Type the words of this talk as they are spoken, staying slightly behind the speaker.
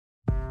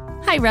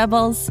Hi,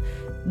 Rebels.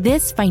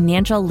 This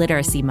Financial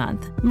Literacy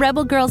Month,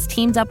 Rebel Girls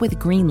teamed up with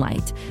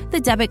Greenlight, the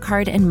debit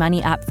card and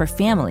money app for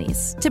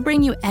families, to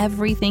bring you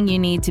everything you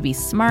need to be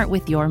smart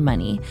with your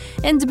money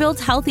and to build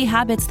healthy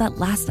habits that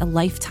last a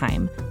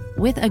lifetime.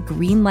 With a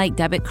Greenlight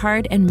debit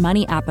card and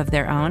money app of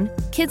their own,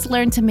 kids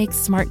learn to make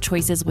smart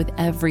choices with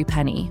every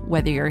penny,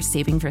 whether you're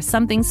saving for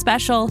something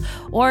special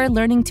or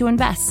learning to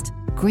invest.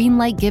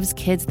 Greenlight gives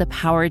kids the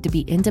power to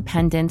be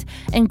independent,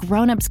 and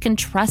grown-ups can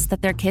trust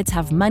that their kids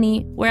have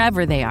money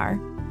wherever they are.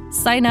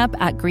 Sign up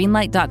at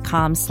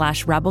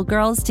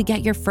greenlight.com/rebelgirls to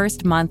get your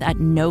first month at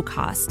no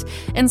cost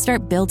and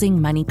start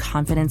building money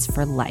confidence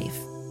for life.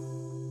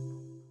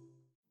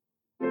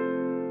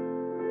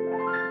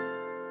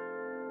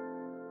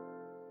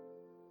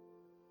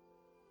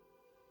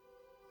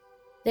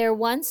 There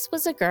once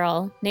was a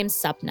girl named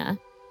Sapana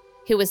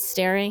who was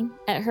staring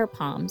at her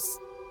palms.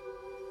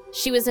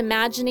 She was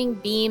imagining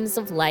beams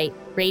of light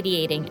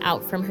radiating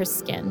out from her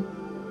skin,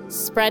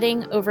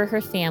 spreading over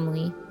her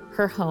family,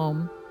 her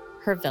home,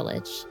 her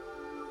village.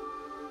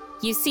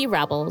 You see,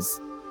 Rebels,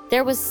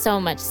 there was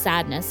so much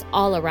sadness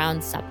all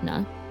around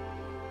Sapana.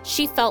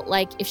 She felt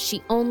like if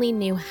she only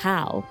knew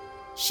how,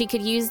 she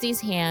could use these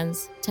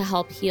hands to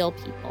help heal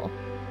people.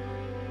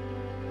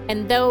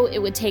 And though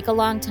it would take a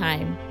long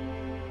time,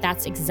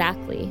 that's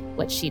exactly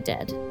what she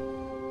did.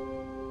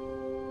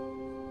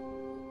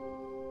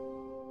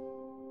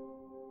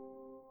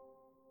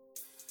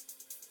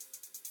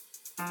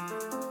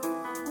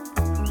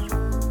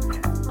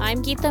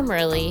 I'm Geetha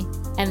Murali,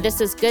 and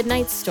this is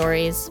Goodnight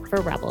Stories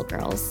for Rebel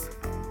Girls,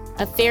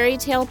 a fairy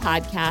tale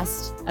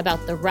podcast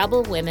about the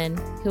rebel women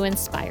who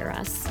inspire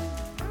us.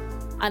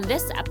 On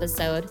this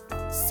episode,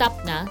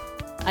 Sapana,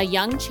 a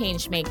young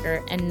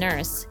changemaker and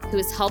nurse who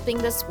is helping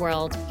this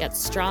world get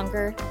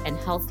stronger and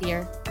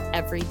healthier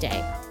every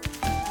day.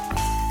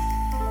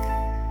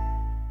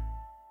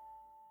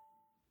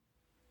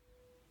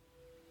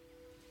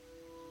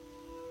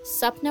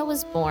 Sapana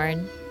was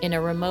born in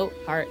a remote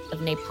part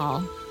of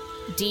Nepal,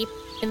 deep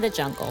in the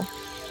jungle.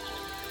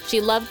 She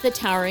loved the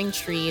towering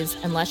trees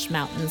and lush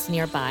mountains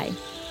nearby,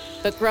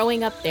 but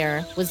growing up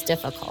there was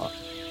difficult.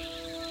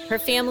 Her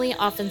family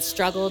often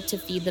struggled to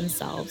feed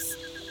themselves,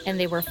 and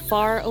they were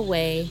far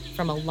away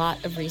from a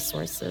lot of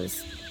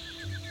resources.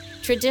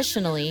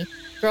 Traditionally,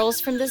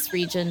 girls from this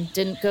region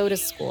didn't go to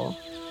school,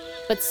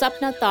 but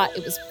Sapana thought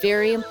it was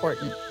very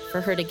important for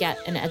her to get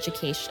an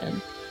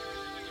education.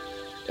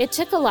 It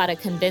took a lot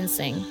of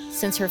convincing,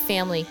 since her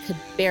family could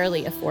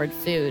barely afford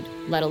food,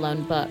 let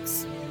alone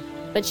books.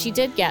 But she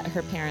did get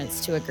her parents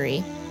to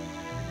agree.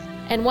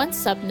 And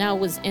once Sapana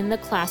was in the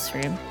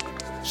classroom,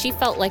 she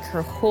felt like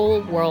her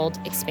whole world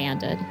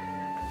expanded.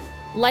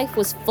 Life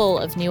was full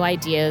of new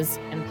ideas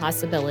and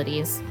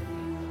possibilities.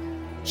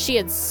 She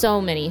had so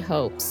many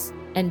hopes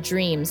and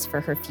dreams for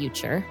her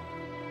future.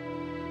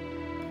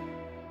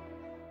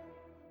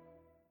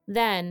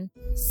 Then,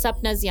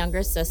 Sapana's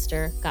younger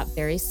sister got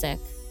very sick.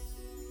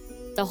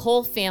 The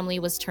whole family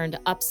was turned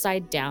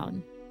upside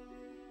down.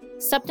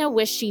 Sapana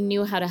wished she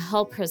knew how to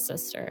help her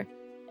sister,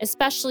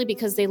 especially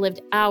because they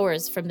lived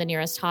hours from the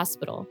nearest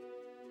hospital.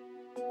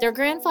 Their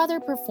grandfather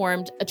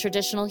performed a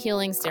traditional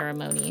healing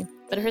ceremony,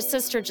 but her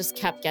sister just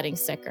kept getting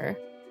sicker.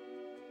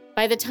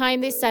 By the time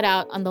they set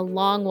out on the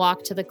long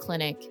walk to the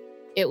clinic,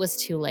 it was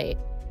too late.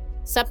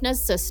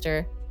 Sapana's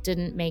sister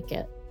didn't make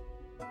it.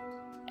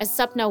 As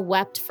Sapana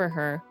wept for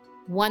her,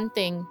 one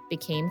thing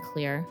became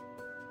clear.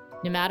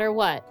 No matter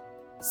what,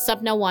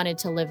 Sapana wanted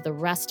to live the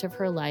rest of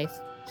her life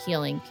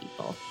healing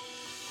people.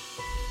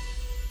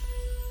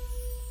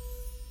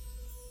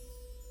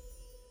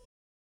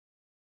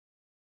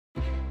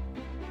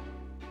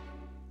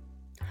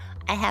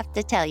 I have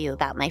to tell you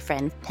about my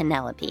friend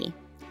Penelope.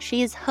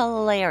 She is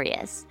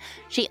hilarious.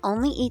 She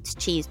only eats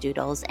cheese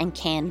doodles and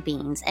canned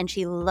beans, and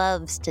she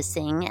loves to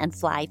sing and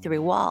fly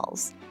through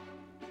walls.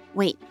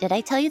 Wait, did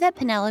I tell you that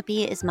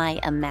Penelope is my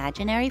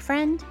imaginary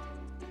friend?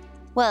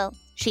 Well,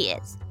 she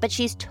is, but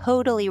she's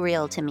totally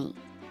real to me.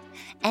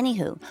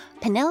 Anywho,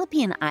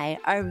 Penelope and I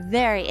are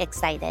very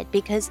excited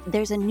because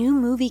there's a new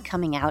movie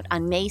coming out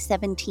on May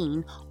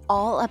 17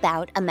 all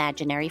about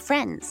imaginary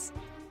friends.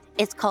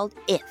 It's called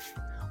IF,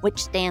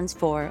 which stands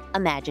for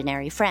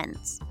Imaginary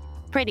Friends.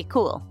 Pretty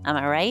cool, am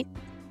I right?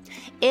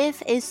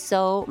 IF is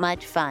so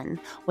much fun,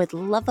 with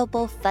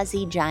lovable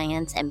fuzzy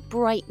giants and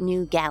bright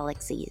new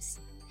galaxies.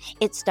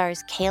 It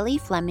stars Kaylee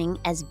Fleming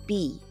as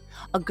Bee,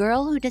 a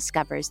girl who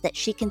discovers that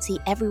she can see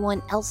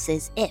everyone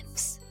else's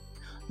ifs.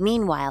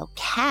 Meanwhile,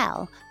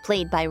 Cal,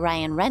 played by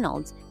Ryan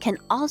Reynolds, can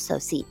also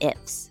see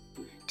ifs.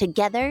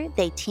 Together,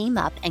 they team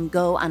up and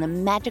go on a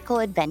magical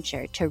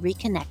adventure to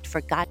reconnect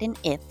forgotten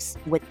ifs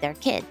with their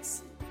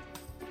kids.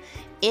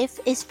 IF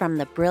is from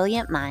the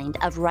brilliant mind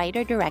of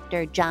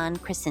writer-director John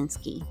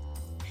Krasinski.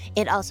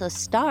 It also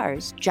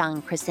stars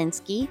John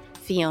Krasinski,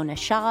 Fiona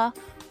Shaw,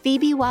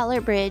 Phoebe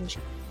Waller-Bridge,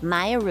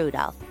 Maya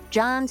Rudolph,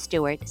 Jon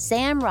Stewart,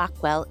 Sam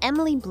Rockwell,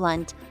 Emily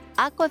Blunt,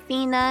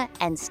 Awkwafina,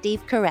 and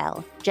Steve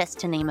Carell, just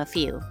to name a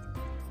few.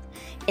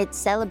 It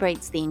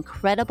celebrates the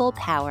incredible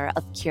power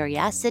of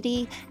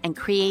curiosity and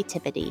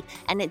creativity,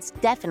 and it's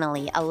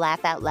definitely a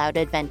laugh-out-loud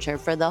adventure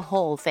for the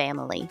whole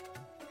family.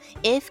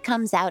 If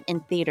comes out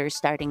in theaters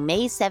starting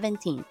May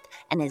 17th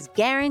and is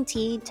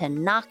guaranteed to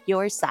knock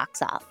your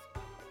socks off.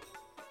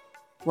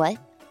 What?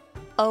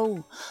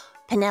 Oh,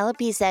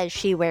 Penelope says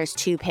she wears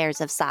 2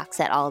 pairs of socks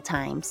at all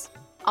times.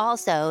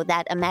 Also,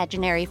 that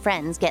imaginary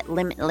friends get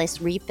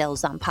limitless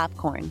refills on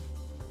popcorn.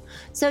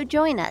 So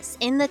join us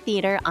in the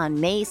theater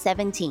on May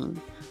 17.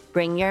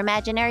 Bring your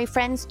imaginary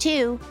friends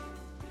too.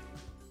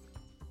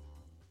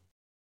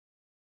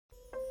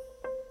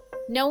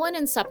 No one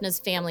in Sapna's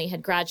family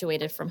had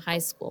graduated from high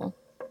school,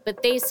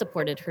 but they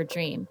supported her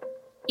dream,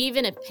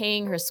 even if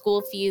paying her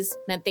school fees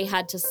meant they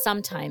had to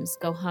sometimes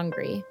go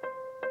hungry.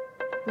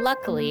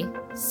 Luckily,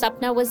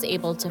 Sapna was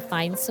able to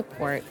find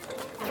support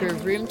through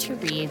Room to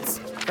Read's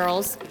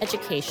Girls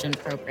Education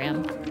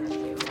program.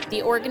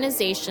 The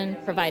organization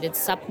provided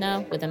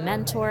Sapna with a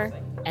mentor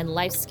and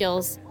life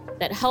skills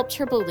that helped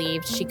her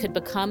believe she could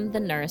become the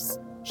nurse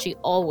she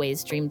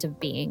always dreamed of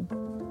being.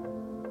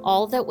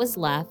 All that was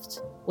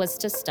left was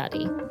to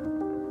study.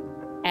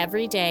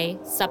 Every day,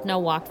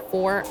 Sapna walked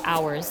 4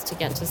 hours to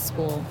get to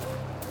school.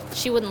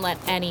 She wouldn't let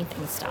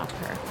anything stop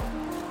her.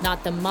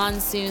 Not the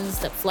monsoons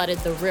that flooded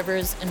the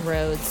rivers and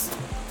roads,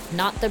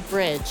 not the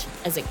bridge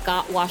as it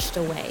got washed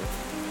away,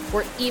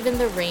 or even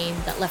the rain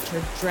that left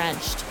her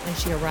drenched when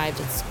she arrived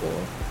at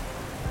school.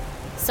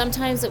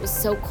 Sometimes it was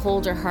so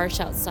cold or harsh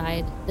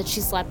outside that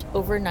she slept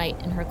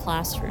overnight in her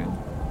classroom.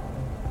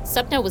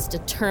 Sapna was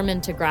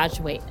determined to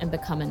graduate and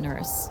become a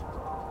nurse.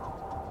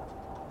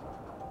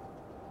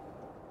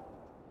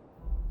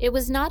 It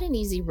was not an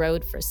easy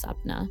road for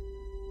Sapna.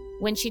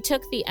 When she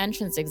took the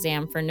entrance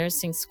exam for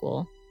nursing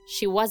school,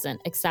 she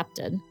wasn't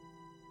accepted.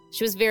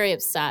 She was very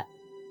upset.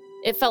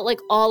 It felt like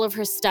all of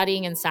her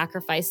studying and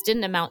sacrifice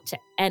didn't amount to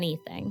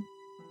anything.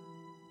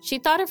 She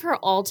thought of her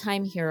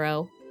all-time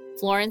hero,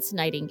 Florence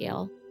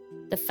Nightingale,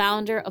 the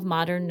founder of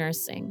modern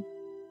nursing,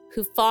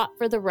 who fought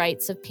for the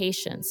rights of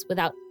patients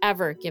without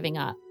ever giving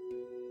up.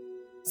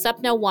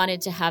 Sapna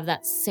wanted to have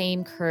that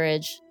same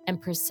courage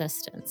and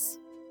persistence.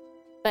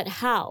 But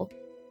how?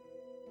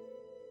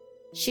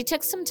 She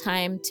took some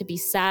time to be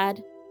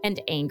sad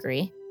and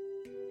angry,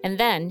 and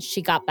then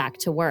she got back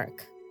to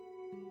work.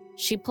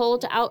 She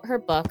pulled out her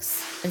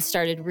books and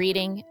started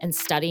reading and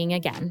studying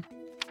again.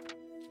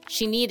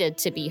 She needed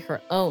to be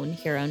her own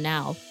hero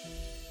now.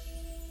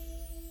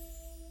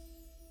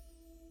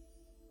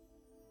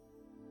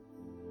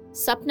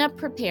 Sapna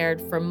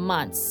prepared for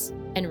months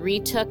and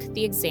retook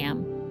the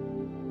exam.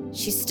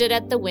 She stood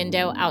at the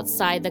window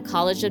outside the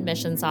college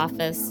admissions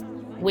office,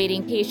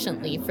 waiting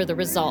patiently for the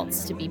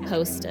results to be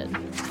posted.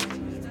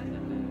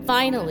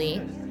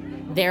 Finally,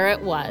 there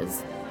it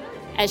was.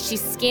 As she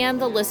scanned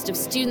the list of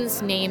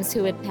students' names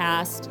who had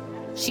passed,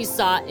 she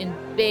saw in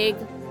big,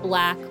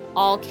 black,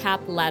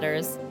 all-cap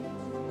letters,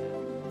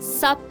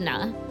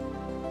 Sapna.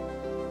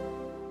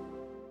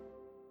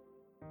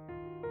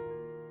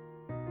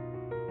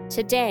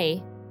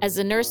 Today, as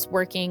a nurse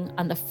working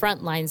on the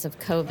front lines of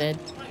COVID,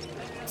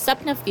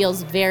 Sapna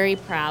feels very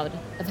proud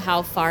of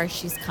how far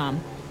she's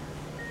come.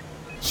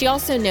 She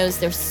also knows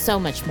there's so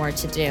much more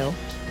to do.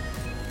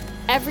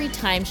 Every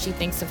time she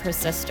thinks of her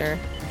sister,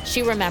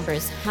 she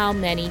remembers how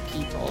many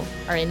people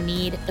are in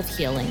need of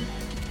healing.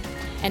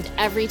 And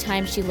every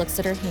time she looks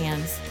at her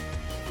hands,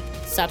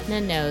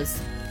 Sapna knows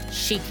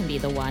she can be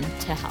the one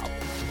to help.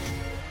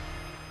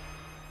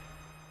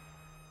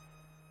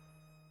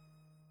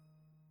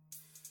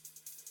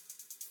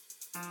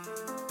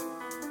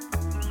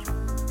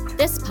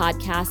 This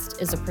podcast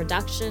is a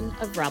production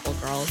of Rebel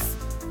Girls.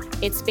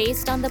 It's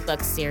based on the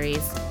book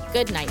series,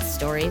 Goodnight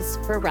Stories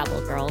for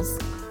Rebel Girls.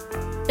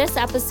 This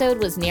episode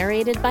was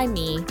narrated by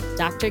me,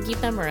 Dr.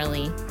 Geetha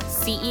Murali,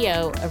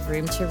 CEO of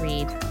Room to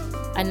Read,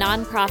 a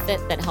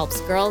nonprofit that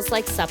helps girls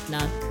like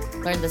Sapna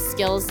learn the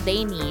skills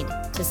they need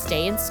to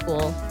stay in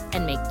school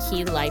and make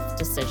key life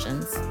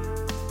decisions.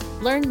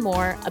 Learn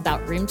more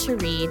about Room to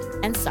Read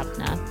and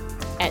Sapna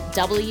at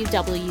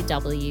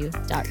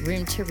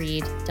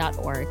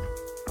www.roomtoread.org.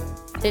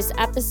 This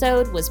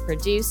episode was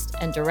produced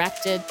and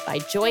directed by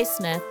Joy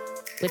Smith,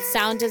 with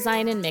sound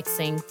design and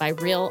mixing by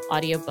Real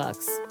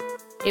Audiobooks.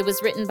 It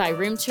was written by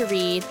Room to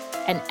Read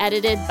and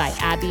edited by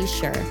Abby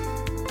Sher.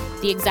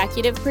 The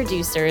executive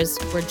producers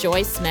were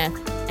Joy Smith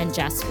and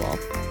Jess Wolf.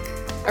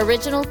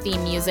 Original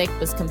theme music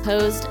was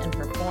composed and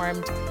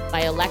performed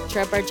by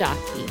Elettra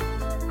Bargiacchi.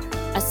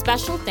 A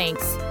special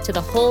thanks to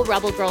the whole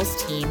Rebel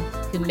Girls team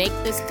who make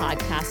this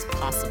podcast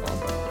possible.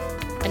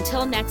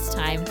 Until next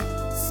time,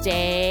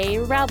 stay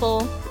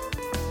rebel.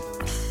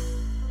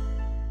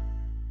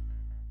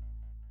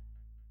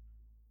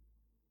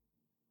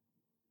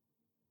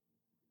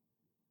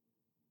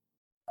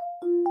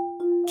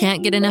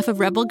 Can't get enough of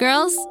Rebel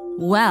Girls?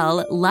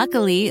 Well,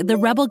 luckily, the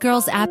Rebel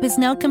Girls app is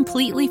now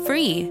completely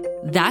free.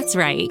 That's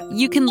right.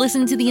 You can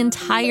listen to the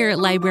entire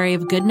library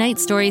of goodnight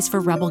stories for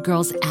Rebel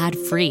Girls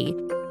ad-free.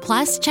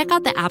 Plus, check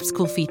out the app's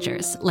cool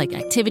features like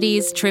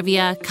activities,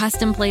 trivia,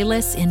 custom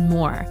playlists, and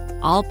more.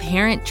 All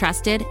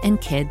parent-trusted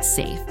and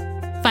kids-safe.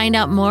 Find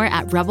out more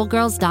at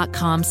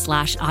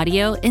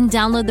rebelgirls.com/audio and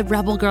download the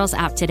Rebel Girls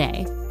app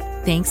today.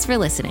 Thanks for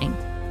listening.